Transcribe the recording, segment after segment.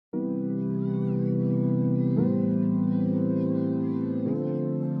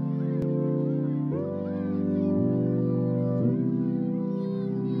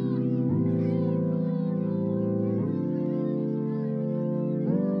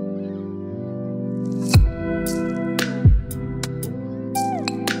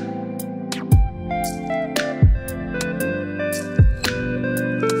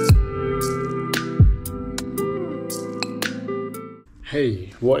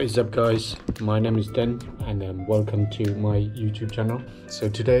What is up, guys? My name is Den and welcome to my YouTube channel. So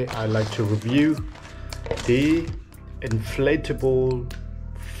today I'd like to review the inflatable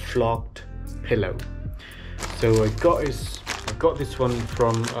flocked pillow. So I got this one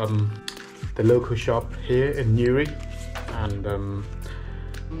from the local shop here in Newry, and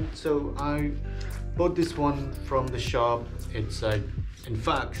so I bought this one from the shop. It's in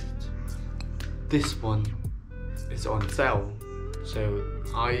fact, this one is on sale, so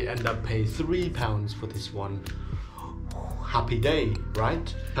I end up paying £3 for this one. Happy day,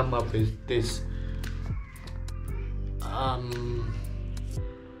 right? Come up with this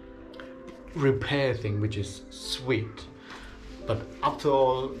repair thing, which is sweet, but after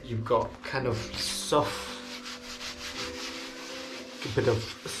all, you've got kind of a bit of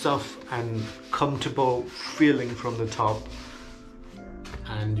soft and comfortable feeling from the top,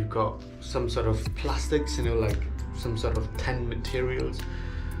 and you've got some sort of plastics, you know, like some sort of tin materials,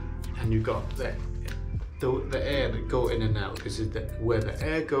 and you've got the air that go in and out. This is where the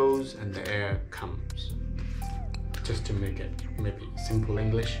air goes and the air comes, just to make it maybe simple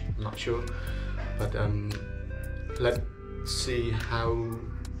English, I'm not sure, but let's see how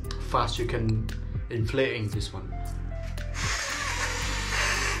fast you can inflating this one.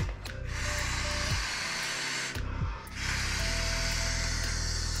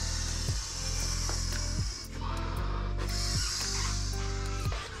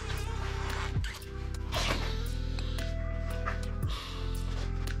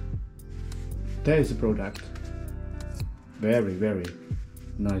 There is a product. Very, very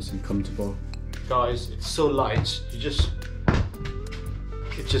nice and comfortable. Guys, it's so light, it just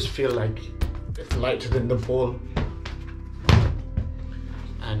feel like it's lighter than the ball.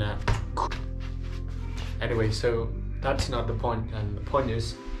 And anyway, so that's not the point, and the point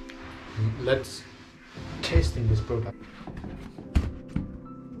is, let's tasting this product.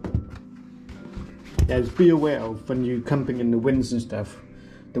 Yeah, just be aware of when you're camping in the winds and stuff,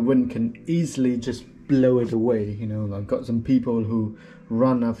 the wind can easily just blow it away, you know. I've got some people who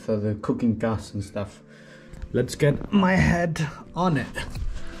run after the cooking gas and stuff. Let's get my head on it.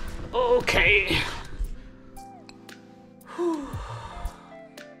 Okay.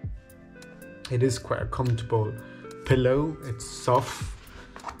 It is quite a comfortable pillow. It's soft.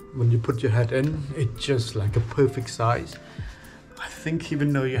 When you put your head in, it's just like a perfect size. I think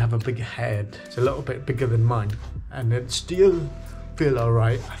even though you have a big head, it's a little bit bigger than mine, and it still feel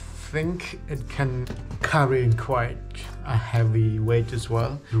alright. I think it can carry quite a heavy weight as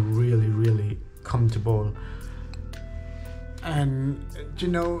well. Really, really comfortable, and you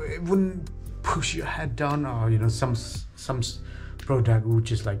know, it wouldn't push your head down, or you know, some product would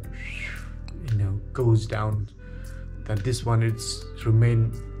just like, you know, goes down. Then this one, it's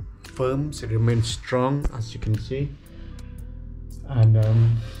remain firm, so it remains strong, as you can see. And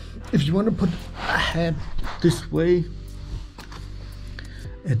if you want to put a head this way,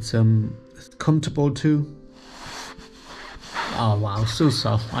 it's comfortable too. Oh wow, so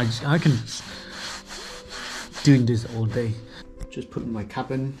soft. I can doing this all day. Just putting my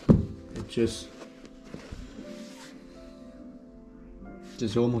cap in, it just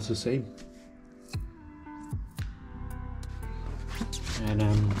almost the same. And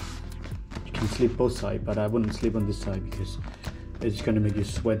you can sleep both sides, but I wouldn't sleep on this side because it's gonna make you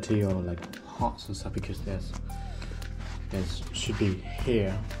sweaty or like hot and stuff, because there should be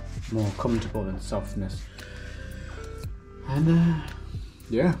here more comfortable and softness. And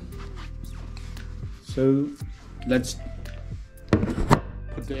yeah, so let's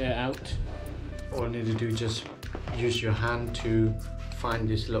put the air out. All you need to do is just use your hand to find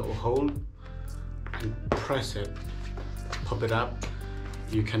this little hole and press it, pop it up.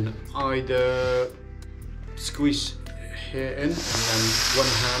 You can either squeeze here in and then one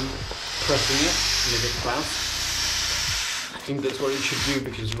hand pressing it, make it fast. I think that's what you should do,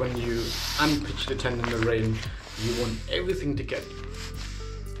 because when you unpitch the tent in the rain, you want everything to get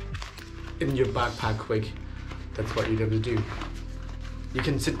in your backpack quick. That's what you have to do. You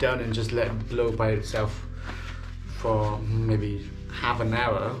can sit down and just let it blow by itself for maybe half an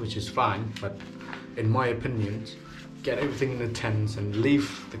hour, which is fine, but in my opinion, get everything in the tents and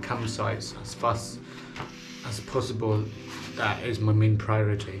leave the campsites as fast as possible. That is my main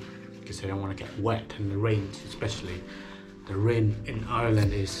priority, because I don't want to get wet in the rain, especially. The rain in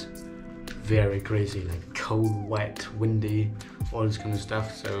Ireland is very crazy, like cold, wet, windy, all this kind of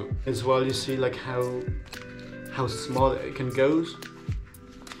stuff. So as well, you see like how small it can go.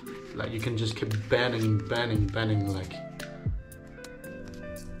 Like you can just keep bending, like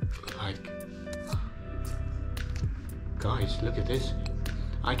guys, look at this.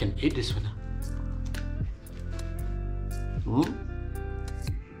 I can eat this one.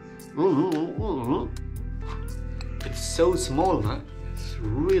 It's so small, man. It's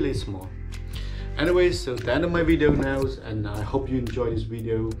really small. Anyways, so the end of my video now, and I hope you enjoyed this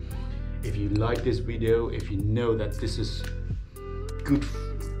video. If you like this video, if you know that this is good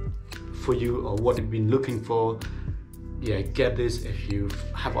for you or what you've been looking for, yeah, get this. If you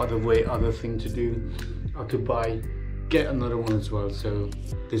have other thing to do or to buy, get another one as well. So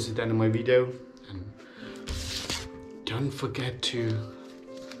this is the end of my video, and don't forget to,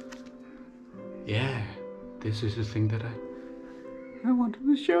 yeah, this is the thing that I wanted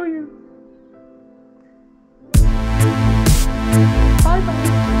to show you.